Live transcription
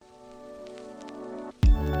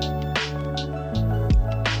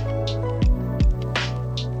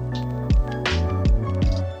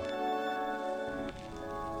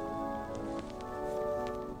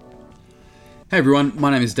everyone, my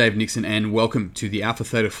name is Dave Nixon and welcome to the Alpha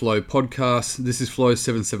Theta Flow podcast. This is Flow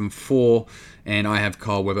 774 and I have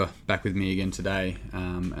Kyle Webber back with me again today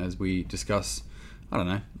as we discuss,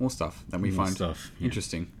 more stuff that we find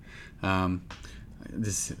interesting.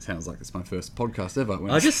 This sounds like it's my first podcast ever.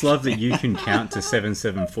 I just love that you can count to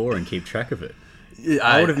 774 and keep track of it.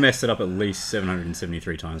 I would have messed it up at least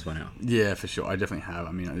 773 times by now. Yeah, for sure. I definitely have.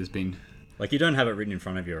 I mean, there's been... Like, you don't have it written in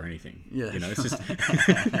front of you or anything. Yeah. You know, it's just...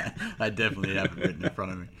 I definitely have it written in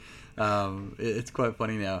front of me. It's quite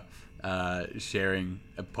funny now, sharing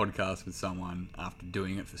a podcast with someone after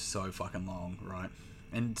doing it for so fucking long, right?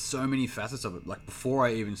 And so many facets of it. Like, before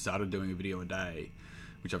I even started doing a video a day,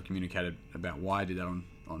 which I've communicated about why I did that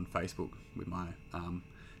on Facebook with my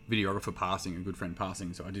videographer passing, a good friend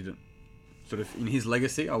passing. So I did it sort of in his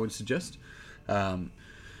legacy, I would suggest. So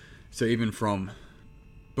even from...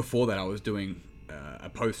 Before that, I was doing a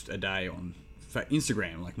post a day on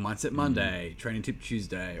Instagram, like Mindset Monday, Training Tip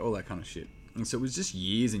Tuesday, all that kind of shit. And so it was just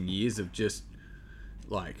years and years of just,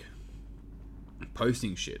 like,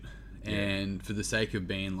 posting shit. Yeah. And for the sake of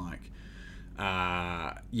being like,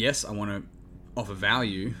 yes, I want to offer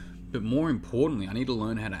value, but more importantly, I need to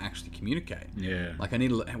learn how to actually communicate. Yeah. Like, I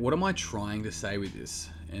need to... What am I trying to say with this?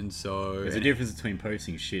 And so... There's a difference between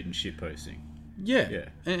posting shit and shit posting. Yeah.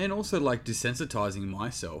 And also, like, desensitizing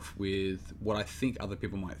myself with what I think other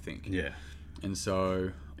people might think. Yeah. And so,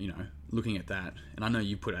 looking at that, and I know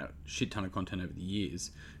you put out a shit ton of content over the years.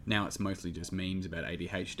 Now it's mostly just memes about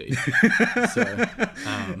ADHD.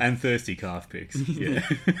 And thirsty calf pics. Yeah.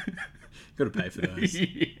 Got to pay for those.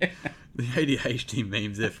 Yeah. The ADHD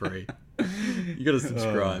memes, they're free. You got to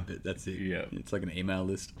subscribe, but that's it. Yeah. It's like an email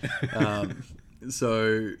list.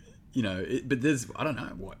 So, but there's, I don't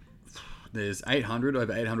know, what? There's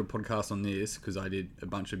over 800 podcasts on this because I did a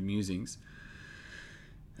bunch of musings.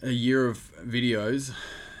 A year of videos,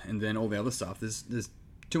 and then all the other stuff. There's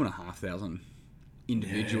 2,500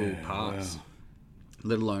 individual parts,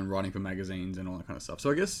 let alone writing for magazines and all that kind of stuff.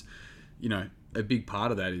 So I guess, a big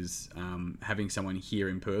part of that is having someone here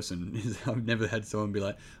in person. I've never had someone be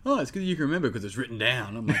like, "Oh, it's good you can remember because it's written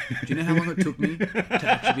down." I'm like, "Do you know how long it took me to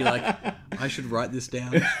actually be like, I should write this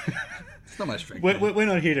down?" It's not my strength. We're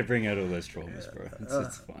not here to bring out all those traumas, bro.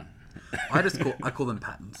 It's fine. I call them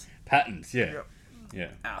patterns. Patterns, yeah.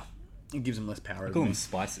 Yeah. Ow. It gives them less power. I call them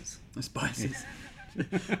spices. Spices.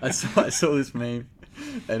 I saw this meme,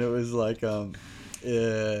 and it was like,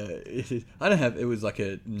 it was like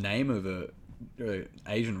a name of a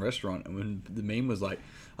Asian restaurant, and when the meme was like,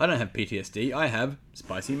 I don't have PTSD, I have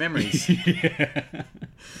spicy memories. Yeah.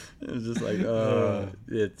 It was just like,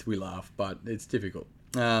 we laugh, but it's difficult.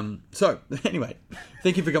 So anyway,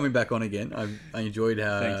 thank you for coming back on again. I enjoyed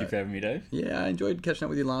how... Thank you for having me, Dave. Yeah, I enjoyed catching up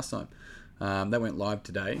with you last time. That went live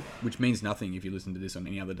today, which means nothing if you listen to this on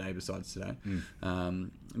any other day besides today.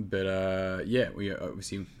 We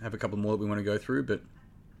obviously have a couple more that we want to go through, but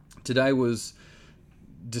today was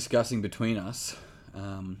discussing between us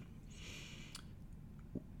our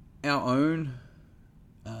own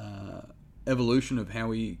evolution of how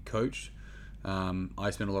we coach. I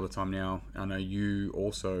spend a lot of time now. I know you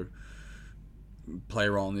also play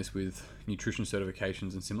a role in this with nutrition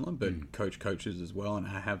certifications and similar, but coaches as well, and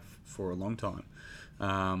I have for a long time.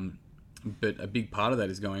 But a big part of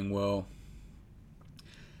that is going, well,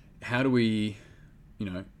 how do we,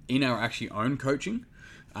 in our actually own coaching,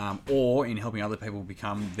 or in helping other people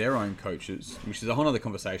become their own coaches, which is a whole other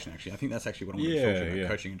conversation, actually. I think that's actually what I'm going to talk about,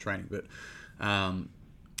 coaching and training. But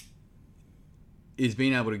is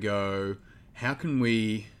being able to go, how can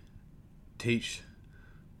we teach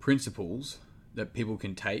principles that people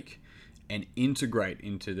can take and integrate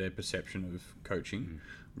into their perception of coaching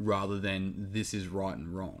rather than this is right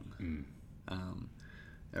and wrong.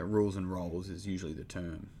 Rules and roles is usually the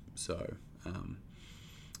term. So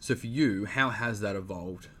for you, how has that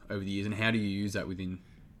evolved over the years, and how do you use that within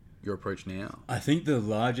your approach now? I think the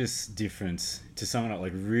largest difference, to sum it up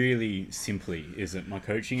like really simply, is that my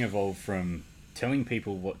coaching evolved from telling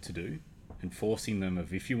people what to do and forcing them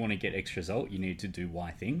of, if you want to get X result, you need to do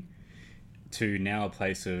Y thing, to now a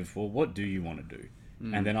place of, well, what do you want to do?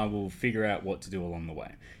 And then I will figure out what to do along the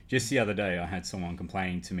way. Just the other day, I had someone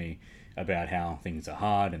complaining to me about how things are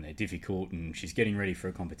hard and they're difficult, and she's getting ready for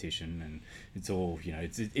a competition, and it's all,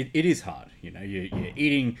 it is hard. You're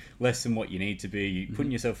eating less than what you need to be. You're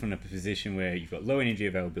putting yourself in a position where you've got low energy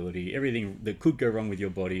availability. Everything that could go wrong with your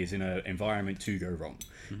body is in an environment to go wrong.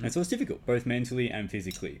 And so it's difficult, both mentally and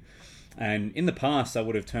physically. And in the past, I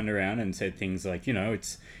would have turned around and said things like,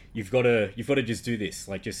 you've got to just do this,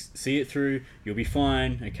 like just see it through, you'll be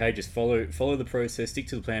fine. Okay, just follow the process, stick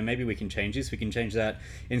to the plan. Maybe we can change this, we can change that.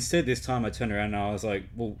 Instead, this time I turned around and I was like,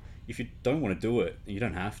 well, if you don't want to do it, you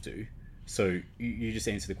don't have to. So you just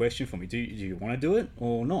answer the question for me. Do you want to do it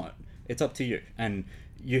or not? It's up to you. And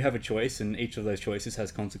you have a choice, and each of those choices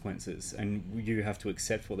has consequences, and you have to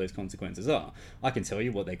accept what those consequences are. I can tell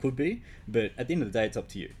you what they could be, but at the end of the day, it's up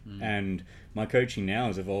to you. And my coaching now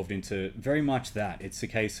has evolved into very much that. It's a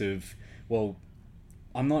case of, well,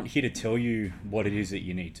 I'm not here to tell you what it is that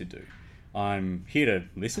you need to do. I'm here to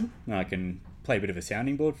listen, and I can play a bit of a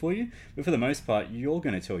sounding board for you, but for the most part, you're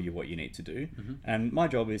going to tell you what you need to do. And my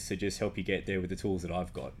job is to just help you get there with the tools that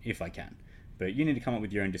I've got, if I can. But you need to come up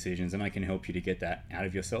with your own decisions, and I can help you to get that out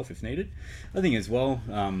of yourself if needed. I think as well,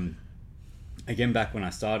 again, back when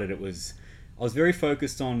I started, I was very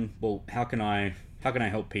focused on, well, how can I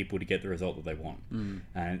help people to get the result that they want?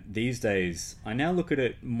 And these days, I now look at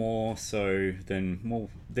it more so than,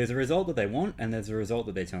 well, there's a result that they want, and there's a result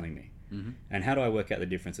that they're telling me. And how do I work out the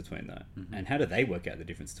difference between that? And how do they work out the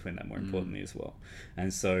difference between that, more importantly, as well?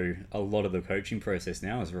 And so a lot of the coaching process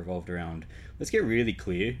now is revolved around, let's get really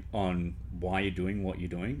clear on why you're doing what you're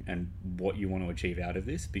doing and what you want to achieve out of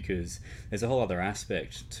this, because there's a whole other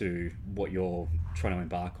aspect to what you're trying to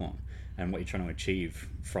embark on and what you're trying to achieve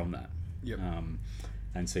from that.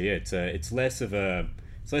 And so yeah, it's less of a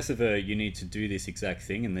you need to do this exact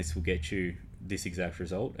thing and this will get you this exact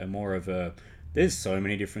result, and more of a, there's so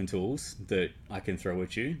many different tools that I can throw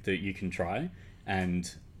at you that you can try, and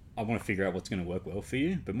I want to figure out what's going to work well for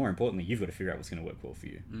you, but more importantly, you've got to figure out what's going to work well for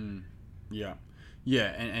you. And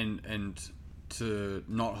to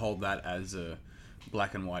not hold that as a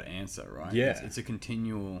black and white answer, right? It's a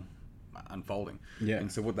continual unfolding. And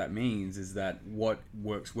so what that means is that what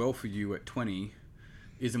works well for you at 20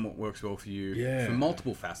 isn't what works well for you for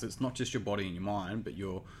multiple facets, not just your body and your mind, but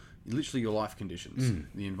literally your life conditions,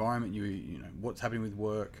 the environment, you know, what's happening with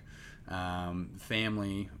work,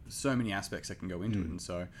 family, so many aspects that can go into it. And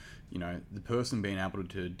so, you know, the person being able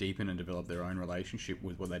to deepen and develop their own relationship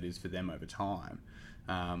with what that is for them over time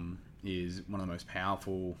is one of the most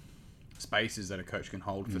powerful spaces that a coach can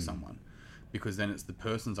hold for someone, because then it's the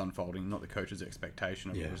person's unfolding, not the coach's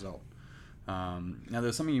expectation of the result. Now,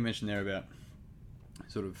 there's something you mentioned there about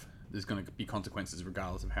sort of there's going to be consequences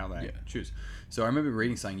regardless of how they choose. So I remember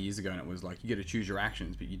reading something years ago, and it was like, you get to choose your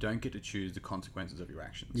actions, but you don't get to choose the consequences of your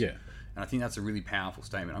actions. And I think that's a really powerful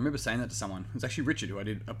statement. I remember saying that to someone. It was actually Richard, who I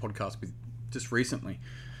did a podcast with just recently.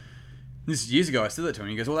 This is years ago. I said that to him.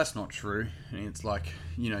 He goes, well, that's not true. And it's like,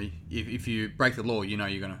 you know, if you break the law, you know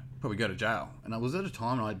you're going to probably go to jail. And I was at a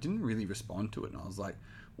time and I didn't really respond to it. And I was like,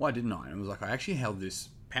 why didn't I? And it was like, I actually held this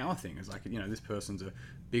power thing. It's like, you know, this person's a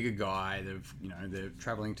bigger guy. They're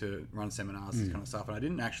traveling to run seminars, this kind of stuff. And I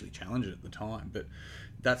didn't actually challenge it at the time. But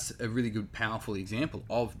that's a really good, powerful example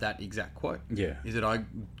of that exact quote. Is that I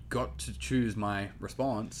got to choose my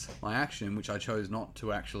response, my action, which I chose not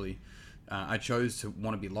to actually... I chose to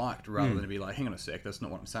want to be liked rather than to be like, hang on a sec, that's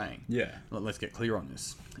not what I'm saying. Let's get clear on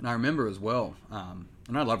this. And I remember as well,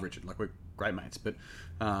 and I love Richard, like we're great mates, but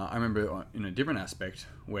I remember in a different aspect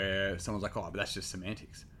where someone's like, oh, but that's just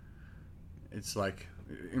semantics. It's like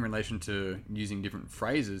in relation to using different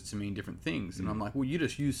phrases to mean different things. And I'm like, well, you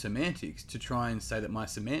just use semantics to try and say that my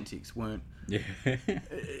semantics weren't...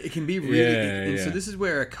 It can be really... So this is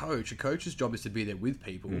where a coach's job is to be there with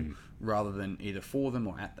people rather than either for them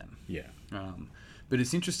or at them. But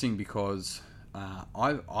it's interesting because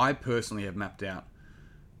I personally have mapped out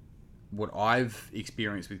what I've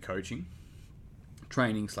experienced with coaching,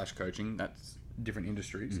 training/coaching, that's different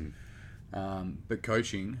industries, but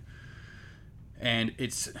coaching... And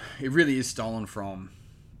it really is stolen from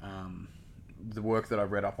the work that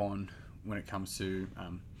I've read up on when it comes to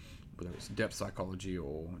whether it's depth psychology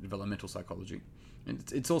or developmental psychology. And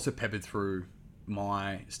it's also peppered through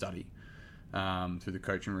my study, through the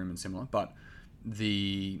coaching room and similar. But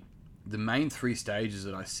the main 3 stages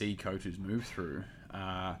that I see coaches move through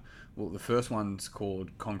are, well, the first one's called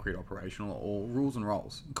concrete operational, or rules and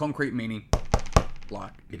roles. Concrete meaning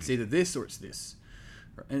like it's either this or it's this.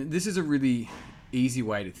 And this is a really easy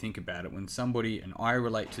way to think about it when somebody, and I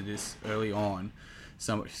relate to this early on,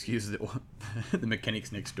 excuse the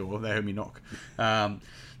mechanics next door, they heard me knock.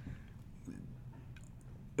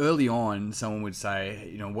 Early on, someone would say,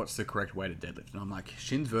 you know, what's the correct way to deadlift? And I'm like,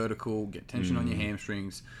 shins vertical, get tension on your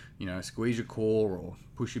hamstrings, you know, squeeze your core or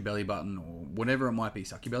push your belly button or whatever it might be,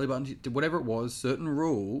 suck your belly button, whatever it was, certain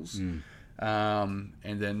rules, and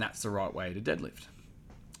then that's the right way to deadlift.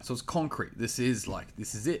 So it's concrete. This is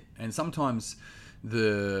it. And sometimes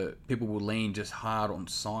the people will lean just hard on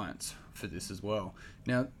science for this as well.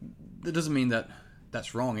 Now, that doesn't mean that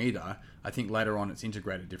that's wrong either. I think later on it's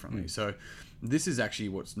integrated differently. So this is actually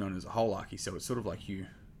what's known as a holarchy. So it's sort of like you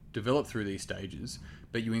develop through these stages,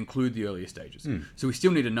 but you include the earlier stages. So we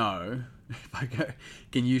still need to know, if I go,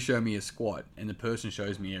 can you show me a squat? And the person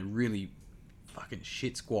shows me a really fucking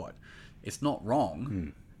shit squat. It's not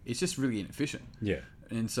wrong. It's just really inefficient. Yeah.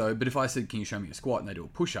 And so, but if I said, can you show me a squat? And they do a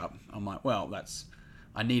push-up, I'm like, well,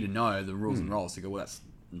 I need to know the rules and roles to go, well, that's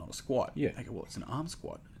not a squat. Yeah. They go, well, it's an arm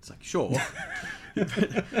squat. It's like, sure.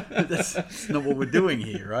 but that's not what we're doing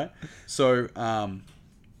here, right? So,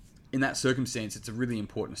 in that circumstance, it's a really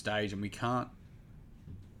important stage, and we can't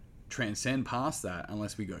transcend past that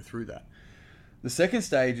unless we go through that. The second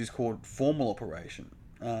stage is called formal operation.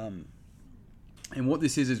 And what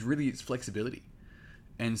this is really it's flexibility.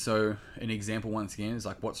 And so an example, once again, is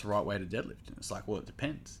like, what's the right way to deadlift? And it's like, well, it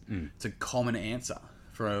depends. It's a common answer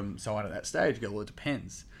from someone at that stage. You go, well, it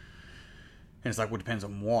depends. And it's like, well, it depends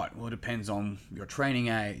on what? Well, it depends on your training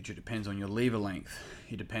age. It depends on your lever length.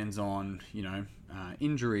 It depends on,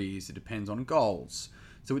 injuries. It depends on goals.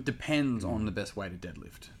 So it depends on the best way to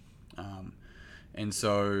deadlift. And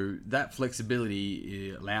so that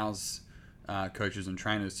flexibility allows coaches and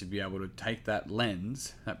trainers to be able to take that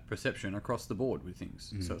lens, that perception across the board with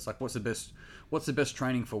things. So it's like, what's the best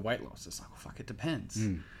training for weight loss? It's like, well, fuck, it depends.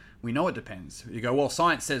 We know it depends. You go, well,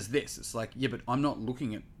 science says this. It's like, yeah, but I'm not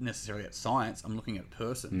looking at necessarily at science. I'm looking at a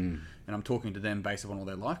person, and I'm talking to them based upon all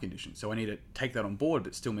their life conditions. So I need to take that on board,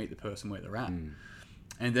 but still meet the person where they're at.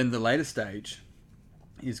 And then the later stage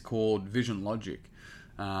is called vision logic,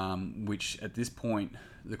 which at this point,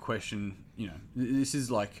 the question, this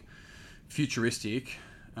is like futuristic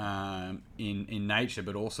in nature,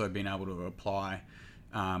 but also being able to apply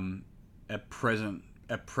a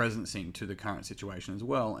presencing to the current situation as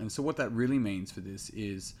well. And so what that really means for this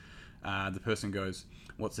is the person goes,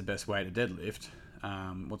 what's the best way to deadlift?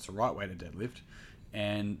 What's the right way to deadlift?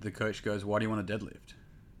 And the coach goes, why do you want to deadlift?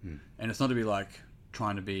 And it's not to be like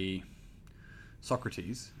trying to be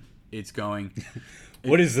Socrates. It's going...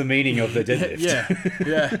 What is the meaning of the deadlift?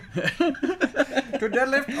 Yeah. To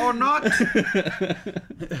deadlift or not?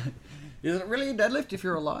 Is it really a deadlift if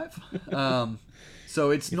you're alive?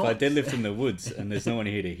 So it's not... If I deadlift in the woods and there's no one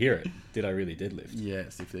here to hear it, did I really deadlift?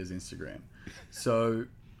 Yes, if there's Instagram. So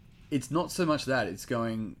it's not so much that. It's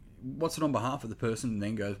going, what's it on behalf of the person? And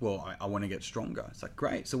then goes, well, I want to get stronger. It's like,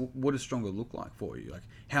 great. So what does stronger look like for you? Like,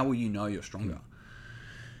 how will you know you're stronger?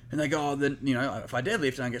 And they go, oh, then, if I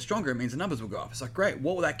deadlift and I get stronger, it means the numbers will go up. It's like, great.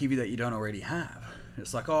 What will that give you that you don't already have?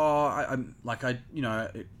 It's like, I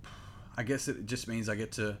guess it just means I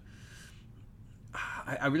get to...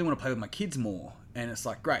 I really want to play with my kids more. And it's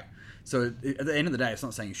like, great. So at the end of the day, it's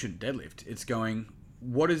not saying you shouldn't deadlift. It's going,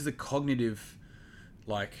 what is the cognitive,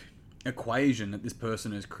 equation that this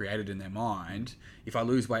person has created in their mind? If I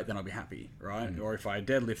lose weight, then I'll be happy, right? Or if I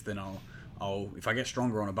deadlift, then I'll if I get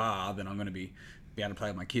stronger on a bar, then I'm going to be able to play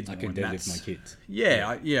with my kids more. I can deadlift my kids.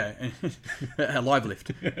 Yeah. A live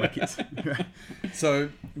lift my kids. So,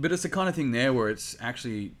 but it's the kind of thing there where it's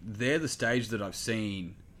actually, they're the stage that I've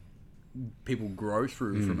seen people grow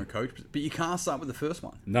through from a coach, but you can't start with the first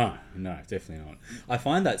one. No, definitely not. I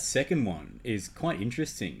find that second one is quite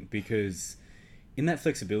interesting because in that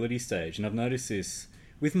flexibility stage, and I've noticed this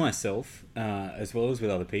with myself as well as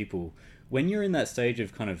with other people, when you're in that stage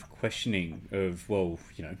of kind of questioning of, well,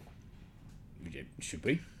 should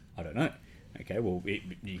we? I don't know. Okay, well,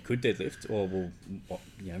 you could deadlift, or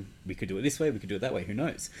we could do it this way, we could do it that way. Who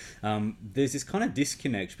knows? There's this kind of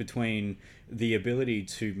disconnect between the ability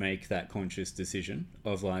to make that conscious decision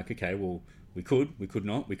of like, okay, well, we could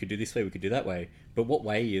not, we could do this way, we could do that way, but what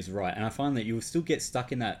way is right? And I find that you'll still get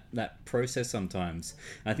stuck in that process sometimes.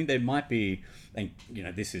 And I think there might be, and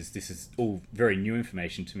this is all very new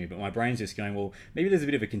information to me, but my brain's just going, well, maybe there's a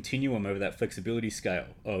bit of a continuum over that flexibility scale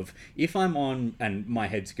of, if I'm on, and my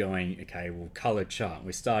head's going, okay, well, color chart,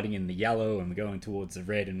 we're starting in the yellow and we're going towards the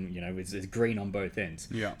red, and it's green on both ends.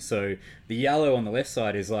 Yeah. So the yellow on the left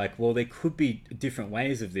side is like, well, there could be different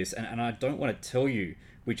ways of this, and I don't want to tell you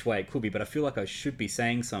which way it could be, but I feel like I should be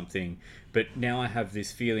saying something, but now I have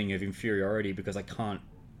this feeling of inferiority because I can't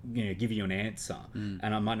give you an answer, and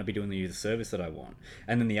I might not be doing you the service that I want.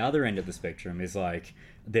 And then the other end of the spectrum is like,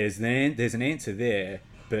 there's an answer there,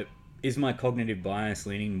 but is my cognitive bias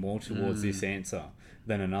leaning more towards this answer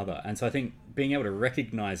than another? And so I think being able to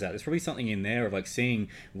recognize that, there's probably something in there of like seeing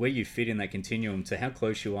where you fit in that continuum to how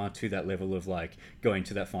close you are to that level of like going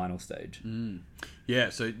to that final stage. Yeah,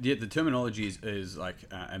 so the terminology is like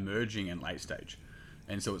emerging and late stage,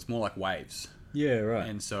 and so it's more like waves. Yeah, right.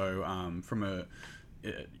 And so from a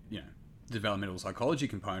developmental psychology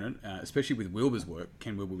component, especially with Wilber's work,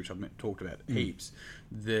 Ken Wilber, which I've talked about heaps,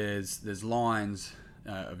 there's lines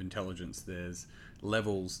of intelligence, there's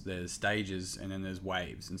levels, there's stages, and then there's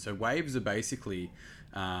waves. And so waves are basically,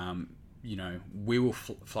 we will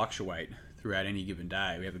fluctuate throughout any given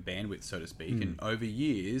day. We have a bandwidth, so to speak, and over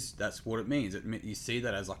years, that's what it means. You see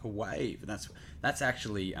that as like a wave, and that's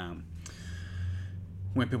actually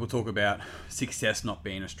when people talk about success not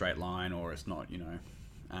being a straight line, or it's not,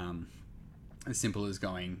 as simple as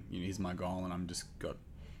going, here's my goal, and I'm just got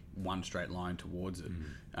one straight line towards it.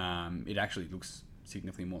 It actually looks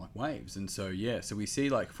significantly more like waves. And so so we see,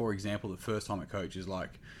 like, for example, the first time a coach is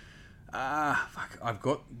like,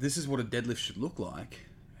 this is what a deadlift should look like,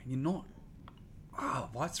 and you're not,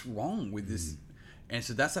 what's wrong with this? And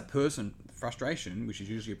so that's that person frustration, which is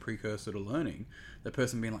usually a precursor to learning. That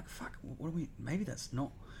person being like, fuck, maybe that's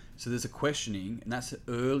not. So there's a questioning, and that's the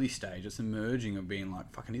early stage. It's emerging of being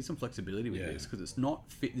like, fuck, I need some flexibility with this, because it's not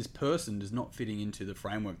fit. This person is not fitting into the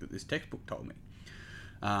framework that this textbook told me.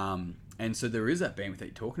 And so there is that bandwidth that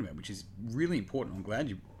you're talking about, which is really important. I'm glad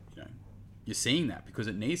you're seeing that, because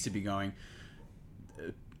it needs to be going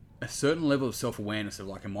a certain level of self-awareness of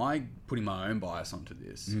like, am I putting my own bias onto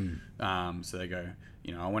this? So they go,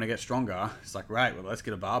 I want to get stronger. It's like, right, well, let's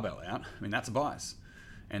get a barbell out. I mean, that's a bias.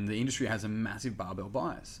 And the industry has a massive barbell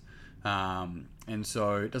bias. And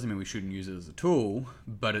so it doesn't mean we shouldn't use it as a tool,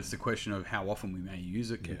 but it's the question of how often we may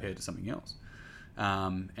use it compared to something else.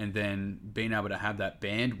 And then being able to have that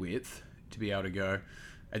bandwidth to be able to go,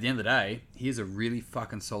 at the end of the day, here's a really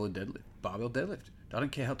fucking solid deadlift, barbell deadlift. I don't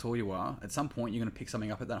care how tall you are. At some point, you're going to pick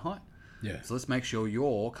something up at that height. Yeah. So let's make sure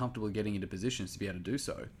you're comfortable getting into positions to be able to do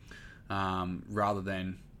so, rather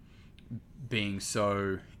than being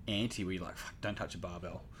so anti. We like, don't touch a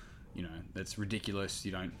barbell. That's ridiculous.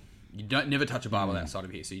 You don't never touch a barbell outside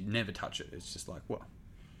of here. So you never touch it. It's just like, well,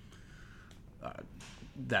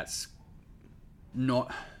 that's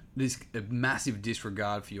not. There's a massive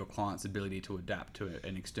disregard for your client's ability to adapt to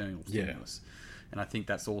an external stimulus, and I think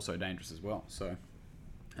that's also dangerous as well. So,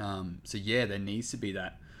 there needs to be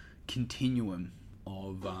that continuum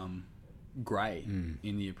of grey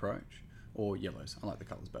in the approach, or yellows. I like the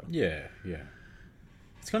colours better. Yeah.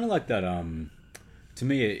 It's kind of like that. To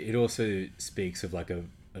me, it also speaks of like a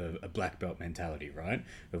black belt mentality, right?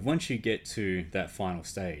 But once you get to that final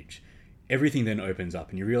stage, everything then opens up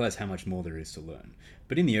and you realize how much more there is to learn.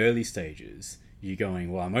 But in the early stages, you're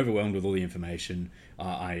going, well, I'm overwhelmed with all the information.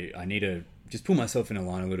 I need to just pull myself in a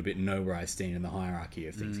line a little bit and know where I stand in the hierarchy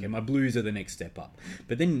of things. Okay, my blues are the next step up.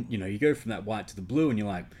 But then, you go from that white to the blue and you're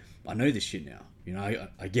like, I know this shit now.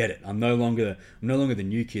 I get it. I'm no longer the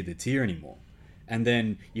new kid that's here anymore. And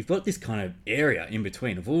then you've got this kind of area in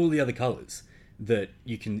between of all the other colors that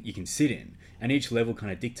you can sit in, and each level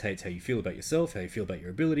kind of dictates how you feel about yourself, how you feel about your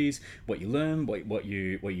abilities, what you learn, what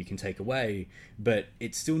you can take away. But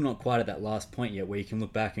it's still not quite at that last point yet where you can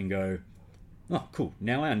look back and go, oh, cool,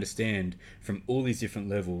 now I understand from all these different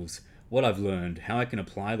levels what I've learned, how I can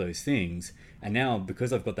apply those things. And now,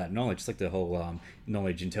 because I've got that knowledge, it's like the whole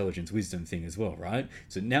knowledge, intelligence, wisdom thing as well, right?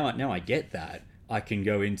 So now I get that. I can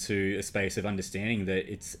go into a space of understanding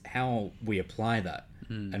that it's how we apply that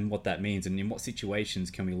and what that means, and in what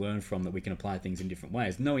situations can we learn from that we can apply things in different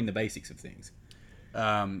ways, knowing the basics of things.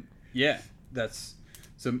 That's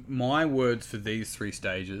so. My words for these three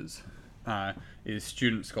stages is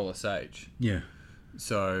student, scholar, sage. Yeah.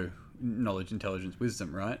 So knowledge, intelligence,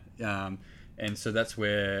 wisdom, right? And so that's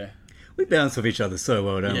where we bounce off each other so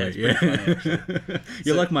well, don't we? Yeah. Funny,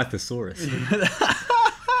 you're like my thesaurus.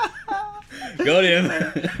 Got him.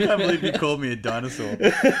 I can't believe you called me a dinosaur.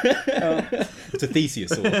 It's a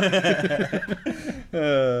thesiosaur.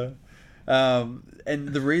 And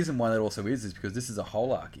the reason why that also is because this is a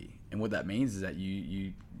holarchy, and what that means is that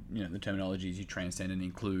you the terminology is you transcend and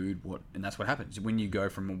include and that's what happens when you go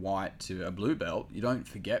from a white to a blue belt. You don't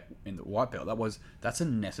forget in the white belt that's a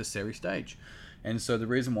necessary stage, and so the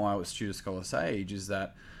reason why I was student, scholar, sage is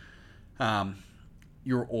that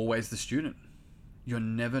you're always the student. You're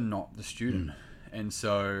never not the student. And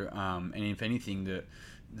so, and if anything,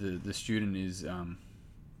 the student is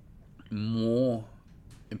more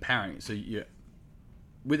empowering. So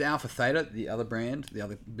with Alpha Theta, the other brand, the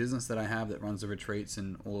other business that I have that runs the retreats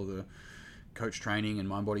and all of the coach training and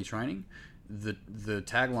mind body training, the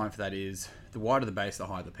tagline for that is the wider the base, the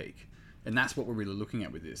higher the peak. And that's what we're really looking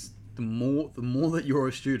at with this. The more that you're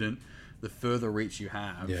a student, the further reach you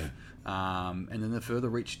have. Yeah. And then the further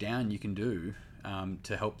reach down you can do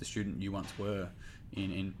to help the student you once were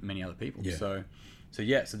in many other people. Yeah. So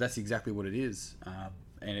that's exactly what it is.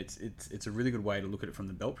 And it's a really good way to look at it from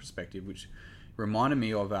the belt perspective, which reminded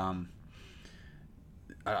me of I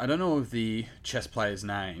don't know of the chess player's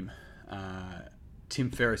name. Tim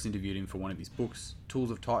Ferriss interviewed him for one of his books, Tools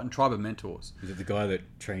of Titan, Tribe of Mentors. Is it the guy that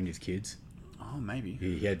trained his kids? Oh, maybe.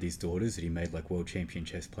 He had these daughters that he made like world champion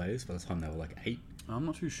chess players by the time they were like 8. I'm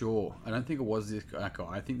not too sure. I don't think it was that guy.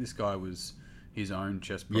 I think this guy was his own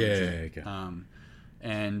chess prodigy. Yeah, okay.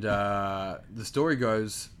 And the story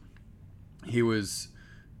goes, he was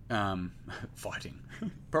fighting,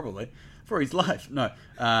 probably, for his life. No,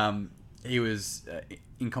 he was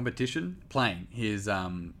in competition playing. He's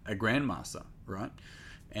a grandmaster, right?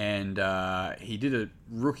 And he did a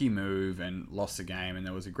rookie move and lost the game, and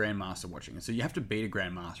there was a grandmaster watching. And so you have to beat a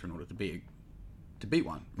grandmaster in order to beat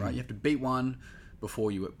one, right? You have to beat one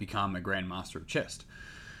before you become a grandmaster of chess.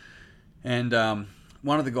 And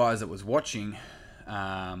one of the guys that was watching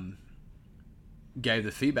gave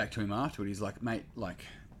the feedback to him afterward. He's like, mate, like,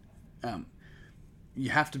 you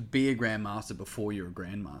have to be a grandmaster before you're a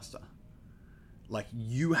grandmaster. Like,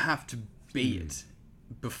 you have to be it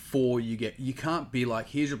before you can't be like,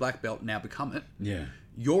 here's your black belt, now become it. Yeah.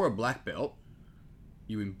 You're a black belt.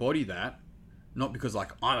 You embody that, not because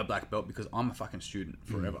like I'm a black belt, because I'm a fucking student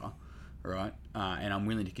forever, right? And I'm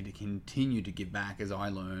willing to continue to give back as I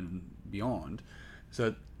learn and beyond.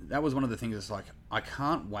 So that was one of the things that's like, I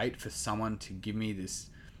can't wait for someone to give me this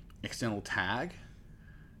external tag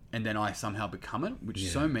and then I somehow become it, which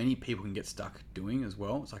so many people can get stuck doing as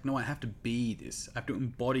well. It's like, no, I have to be this. I have to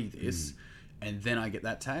embody this, and then I get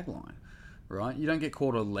that tagline, right? You don't get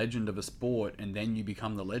called a legend of a sport and then you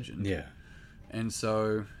become the legend. Yeah. And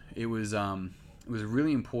so it was a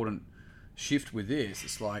really important shift with this.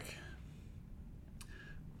 It's like,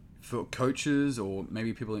 for coaches or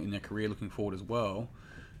maybe people in their career looking forward as well,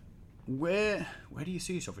 where do you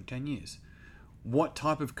see yourself in 10 years? What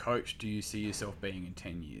type of coach do you see yourself being in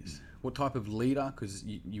 10 years? What type of leader, because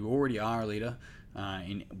you already are a leader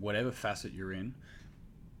in whatever facet you're in,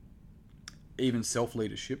 even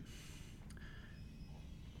self-leadership.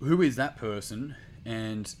 Who is that person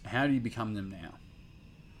and how do you become them now?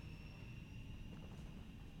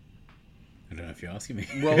 I don't know if you're asking me.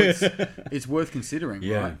 Well, it's worth considering,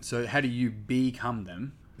 right? So how do you become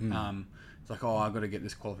them? It's like, oh, I've got to get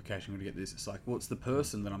this qualification, I've got to get this. It's like, what's the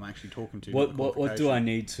person that I'm actually talking to? What do I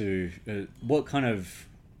need to...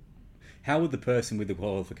 how would the person with the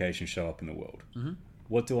qualification show up in the world? Mm-hmm.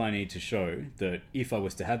 What do I need to show that if I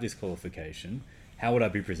was to have this qualification, how would I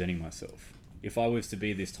be presenting myself? If I was to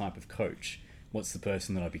be this type of coach, what's the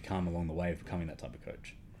person that I become along the way of becoming that type of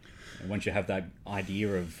coach? And once you have that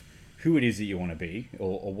idea of who it is that you want to be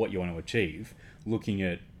or what you want to achieve, looking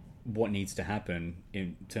at what needs to happen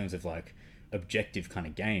in terms of like objective kind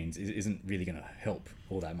of gains isn't really going to help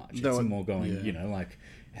all that much. It's more going, you know, like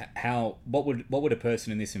what would a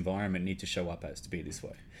person in this environment need to show up as to be this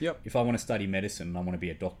way? Yep. If I want to study medicine and I want to be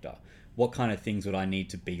a doctor, what kind of things would I need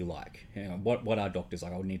to be like? You know, what are doctors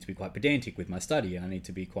like? I would need to be quite pedantic with my study, and I need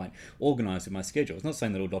to be quite organized with my schedule. It's not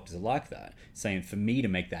saying that all doctors are like that. It's saying for me to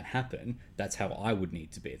make that happen, that's how I would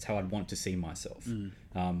need to be. It's how I'd want to see myself.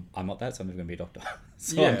 I'm not that, so I'm never going to be a doctor.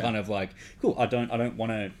 So I'm kind of like, cool, I don't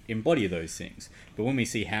want to embody those things. But when we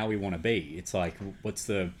see how we want to be, it's like, what's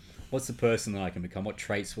the person that I can become? What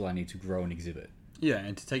traits will I need to grow and exhibit? Yeah,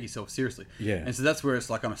 and to take yourself seriously. Yeah. And so that's where it's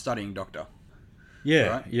like, I'm a studying doctor. Yeah,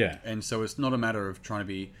 right? yeah. And so it's not a matter of trying to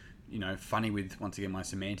be, you know, funny with, once again, my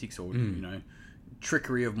semantics or, you know,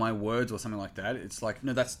 trickery of my words or something like that. It's like,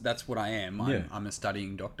 no, that's what I am. I'm a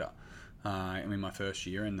studying doctor. I'm in my first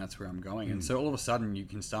year and that's where I'm going. And so all of a sudden you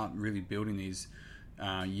can start really building these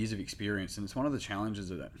years of experience. And it's one of the challenges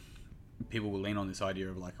that people will lean on this idea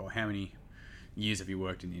of like, oh, how many years have you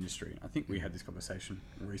worked in the industry? I think we had this conversation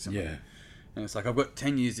recently. Yeah. And it's like, I've got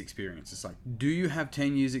 10 years experience. It's like, do you have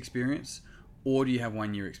 10 years experience? Or do you have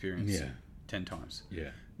 1 year experience 10 times? Yeah.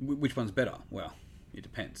 Which one's better? Well, it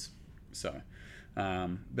depends. So,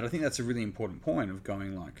 but I think that's a really important point of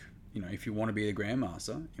going like, you know, if you want to be a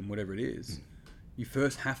grandmaster in whatever it is, you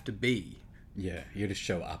first have to be. Yeah, you just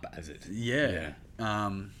show up as it. Yeah.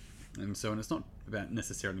 And so, and it's not about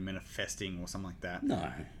necessarily manifesting or something like that.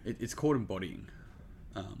 No. It's called embodying.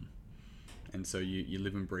 And so you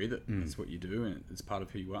live and breathe it. That's what you do, and it's part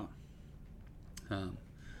of who you are.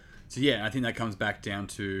 So yeah, I think that comes back down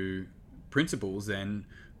to principles. Then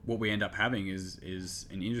what we end up having is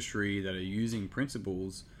an industry that are using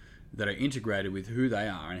principles that are integrated with who they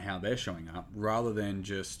are and how they're showing up, rather than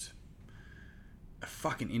just a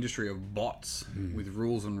fucking industry of bots with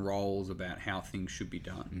rules and roles about how things should be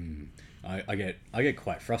done. I get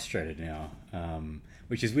quite frustrated now,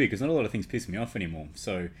 which is weird because not a lot of things piss me off anymore.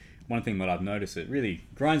 So one thing that I've noticed, it really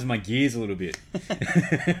grinds my gears a little bit.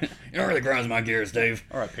 It really grinds my gears, Dave.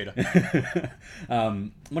 All right, Peter.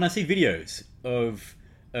 When I see videos of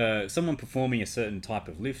someone performing a certain type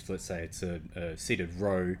of lift, let's say it's a seated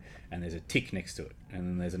row and there's a tick next to it, and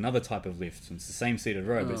then there's another type of lift and it's the same seated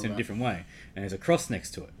row but it's in a different way, and there's a cross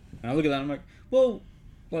next to it, and I look at that and I'm like, well,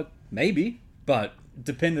 like maybe, but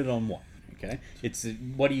dependent on what? Okay, it's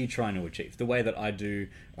what are you trying to achieve? The way that I do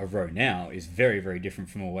a row now is very, very different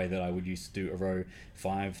from a way that I would used to do a row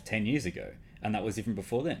 5-10 years ago. And that was different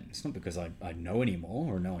before then. It's not because I know any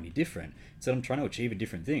more or know any different. It's that I'm trying to achieve a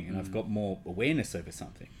different thing and I've got more awareness over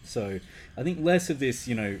something. So I think less of this,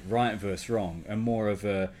 right versus wrong, and more of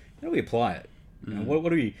a, how do we apply it? What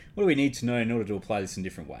do we need to know in order to apply this in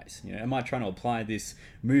different ways? Am I trying to apply this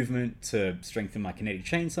movement to strengthen my kinetic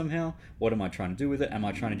chain somehow? What am I trying to do with it? Am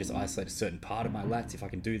I trying to just isolate a certain part of my lats if I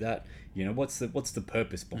can do that? What's the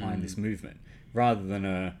purpose behind this movement? Rather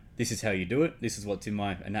than this is how you do it. This is what's in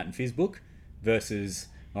my Anat and Phys book. Versus,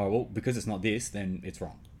 because it's not this, then it's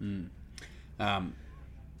wrong.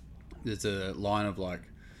 There's a line of like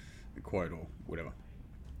a quote or whatever.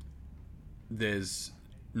 There's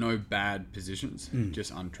no bad positions,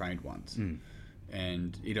 just untrained ones.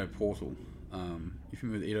 And Ido Portal, you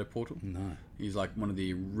familiar with Ido Portal? No. He's like one of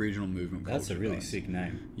the original movement. That's a really guys. sick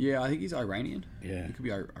name. Yeah, I think he's Iranian. Yeah, he could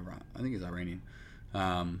be Iran. I think he's Iranian.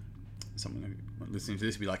 Someone listening to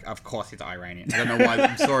this would be like, of course it's Iranian. I don't know why.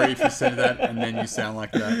 I'm sorry if you said that and then you sound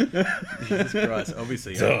like that. Jesus Christ.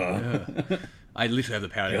 Obviously. I literally have the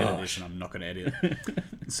power to edit this and I'm not going to edit it.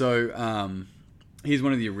 So, he's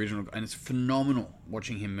one of the original, and it's phenomenal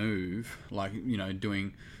watching him move, like,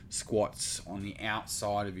 doing squats on the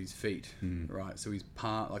outside of his feet, right? So his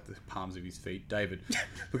like the palms of his feet. David,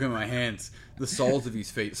 look at my hands. The soles of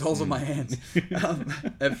his feet, soles of my hands,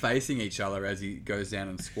 are facing each other as he goes down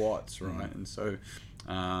and squats, right? And so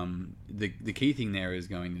the key thing there is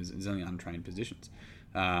there's only untrained positions.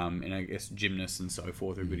 And I guess gymnasts and so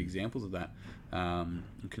forth are good examples of that, and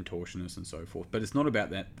contortionists and so forth. But it's not about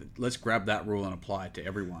that. Let's grab that rule and apply it to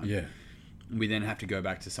everyone. Yeah. We then have to go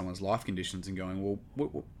back to someone's life conditions and going,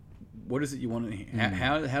 well, what is it you want to hear?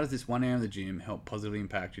 How does this 1 hour in the gym help positively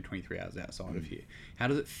impact your 23 hours outside of here? How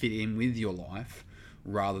does it fit in with your life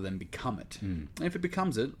rather than become it? And if it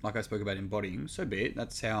becomes it, like I spoke about embodying, so be it.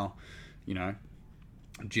 That's how,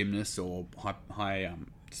 gymnasts or high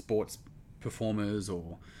sports performers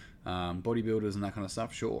or bodybuilders and that kind of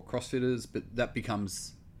stuff, sure, crossfitters, but that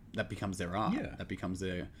becomes their art. Yeah. That becomes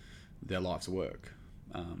their life's work.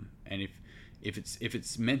 And if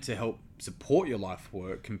it's meant to help support your life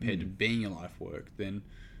work compared to being your life work, then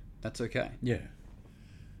that's okay. Yeah.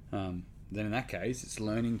 Then in that case, it's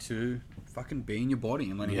learning to fucking be in your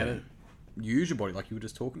body and learning how to use your body like you were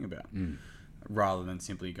just talking about, rather than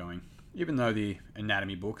simply going, even though the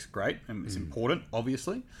anatomy book's great and it's important,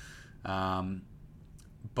 obviously,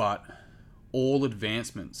 but all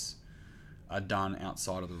advancements are done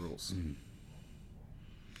outside of the rules.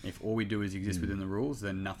 If all we do is exist within the rules,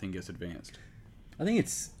 then nothing gets advanced. I think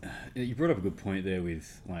you brought up a good point there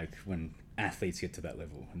with like when athletes get to that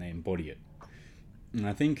level and they embody it. And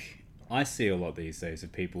I think I see a lot these days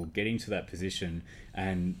of people getting to that position,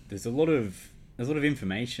 and there's a lot of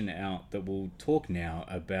information out that will talk now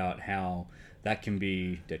about how that can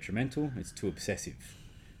be detrimental. It's too obsessive.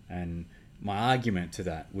 And my argument to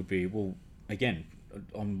that would be, well, again,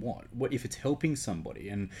 on what if it's helping somebody?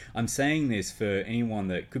 And I'm saying this for anyone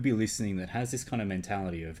that could be listening that has this kind of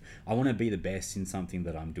mentality of, I want to be the best in something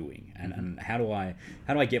that I'm doing, and how do I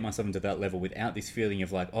get myself into that level without this feeling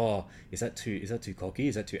of like, oh, is that too cocky,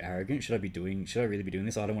 is that too arrogant, should I really be doing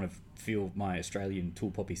this? I don't want to feel my Australian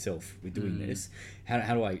tall poppy self with doing this.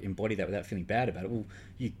 How do I embody that without feeling bad about it? Well,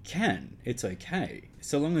 you can. It's okay,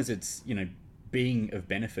 so long as it's being of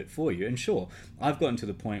benefit for you. And sure, I've gotten to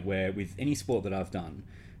the point where with any sport that I've done,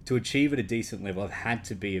 to achieve at a decent level, I've had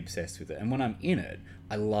to be obsessed with it. And when I'm in it,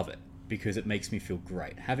 I love it because it makes me feel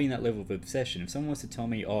great. Having that level of obsession, if someone wants to tell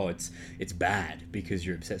me, oh, it's bad because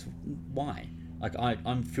you're obsessed, why? Like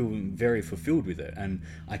I'm feeling very fulfilled with it, and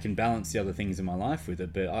I can balance the other things in my life with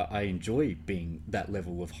it, but I enjoy being that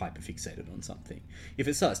level of hyperfixated on something. If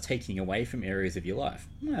it starts taking away from areas of your life,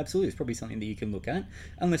 absolutely, it's probably something that you can look at,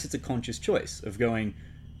 unless it's a conscious choice of going,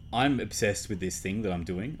 I'm obsessed with this thing that I'm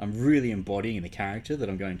doing. I'm really embodying the character that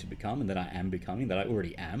I'm going to become and that I am becoming, that I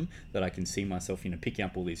already am, that I can see myself, picking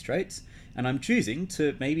up all these traits. And I'm choosing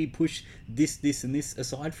to maybe push this, and this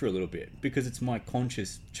aside for a little bit because it's my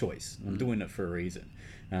conscious choice. I'm doing it for a reason.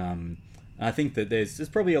 I think that there's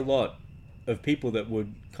probably a lot of people that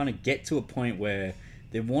would kind of get to a point where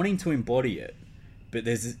they're wanting to embody it, but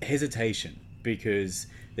there's hesitation because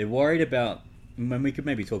they're worried about, when we could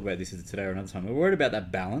maybe talk about this today or another time, we're worried about that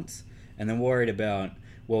balance, and then worried about,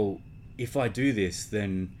 well, if I do this,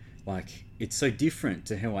 then like it's so different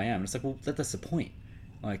to who I am. And it's like, well, that's the point.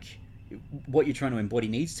 Like, what you're trying to embody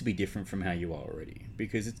needs to be different from how you are already,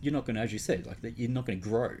 because you're not going to, as you said, like you're not going to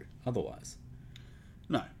grow otherwise.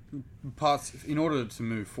 No, parts in order to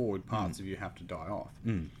move forward, parts of you have to die off.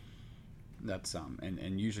 That's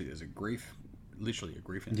and usually there's literally a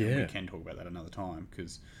grief in it. Yeah. We can talk about that another time,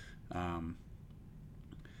 because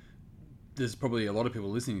there's probably a lot of people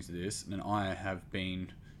listening to this, and I have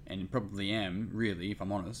been, and probably am, really, if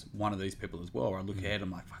I'm honest, one of these people as well, where I look ahead,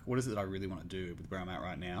 I'm like, fuck, what is it that I really want to do with where I'm at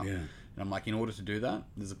right now? Yeah. And I'm like, in order to do that,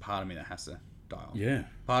 there's a part of me that has to die off. Yeah.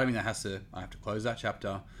 Part of me that I have to close that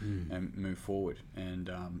chapter and move forward. And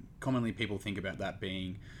commonly people think about that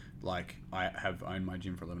being like, I have owned my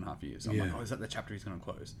gym for 11.5 years. I'm like, oh, is that the chapter he's going to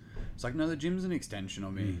close? It's like, no, the gym's an extension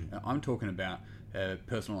of me. I'm talking about a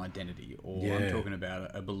personal identity, or I'm talking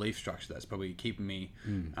about a belief structure that's probably keeping me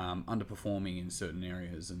underperforming in certain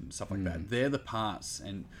areas and stuff like that. They're the parts,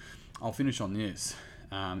 and I'll finish on this.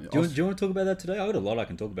 Do you want to talk about that today? I've got a lot I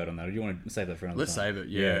can talk about on that. Or do you want to save that for another Let's time? save it,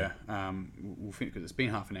 yeah. We'll finish, because it's been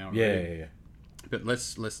half an hour Yeah, already. yeah. But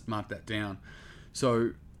let's mark that down.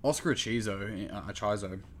 So Oscar Achizo,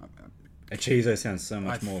 Achizo sounds so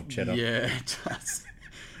much more cheddar. Yeah, it does.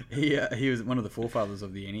 He was one of the forefathers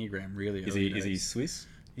of the Enneagram, really. Is he Swiss?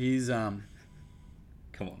 He's Come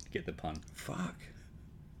on, get the pun. fuck.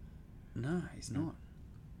 No, he's not.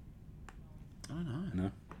 I don't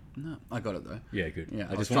know. No, I got it though. Yeah, good. Yeah,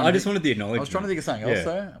 I just wanted the acknowledgement. I was trying to think of something else Yeah.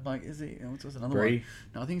 though. I'm like, is he? What's another Brie. one?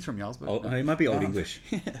 No, I think he's from Jarlsberg. Oh, No. he might be Old English.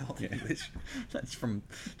 Yeah, Old English. That's from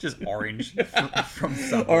just Orange from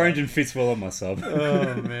Subway. Orange and fits well on my sub.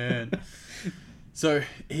 Oh man. So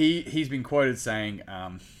he's been quoted saying,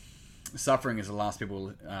 "Suffering is the last thing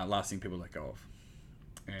people let go of."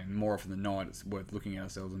 And more often than not, it's worth looking at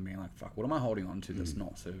ourselves and being like, "Fuck, what am I holding on to that's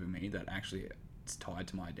not serving me? That actually it's tied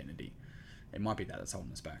to my identity. It might be that's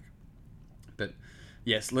holding us back." But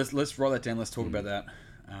yes, let's write that down. Let's talk about that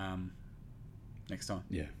next time.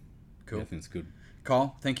 Yeah. Cool. Yeah, I think it's good.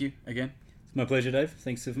 Kyle, thank you again. It's my pleasure, Dave.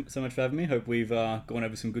 Thanks so much for having me. Hope we've gone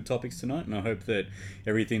over some good topics tonight, and I hope that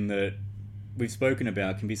everything that we've spoken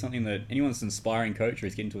about can be something that anyone's an aspiring coach or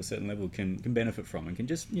is getting to a certain level can benefit from, and can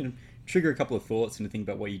just trigger a couple of thoughts and to think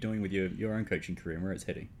about what you're doing with your own coaching career and where it's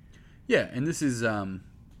heading. Yeah, and this is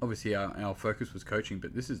obviously our focus was coaching,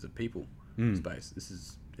 but this is the people space.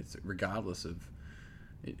 It's regardless of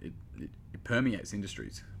it permeates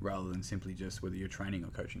industries rather than simply just whether you're training or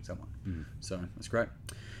coaching someone. So that's great,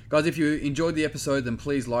 guys. If you enjoyed the episode, then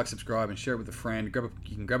please like, subscribe, and share it with a friend. You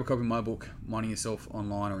can grab a copy of my book, Minding Yourself,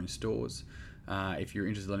 online or in stores. If you're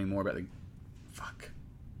interested in learning more about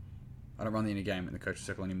I don't run the inner game in the coaching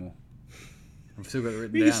circle anymore. I've still got it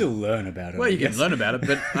written down. You can still learn about it. Well, you can learn about it,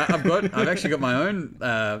 but I've actually got my own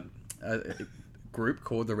group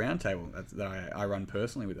called the Roundtable that I run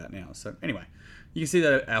personally with that now. So anyway, you can see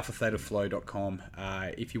that at alphathetaflow.com.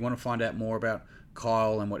 If you want to find out more about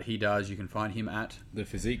Kyle and what he does, you can find him at The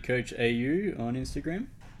Physique Coach AU on Instagram.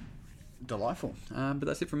 Delightful. But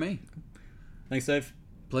that's it from me. Thanks, Dave.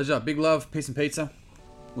 Pleasure. Big love. Peace and pizza.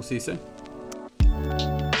 We'll see you soon.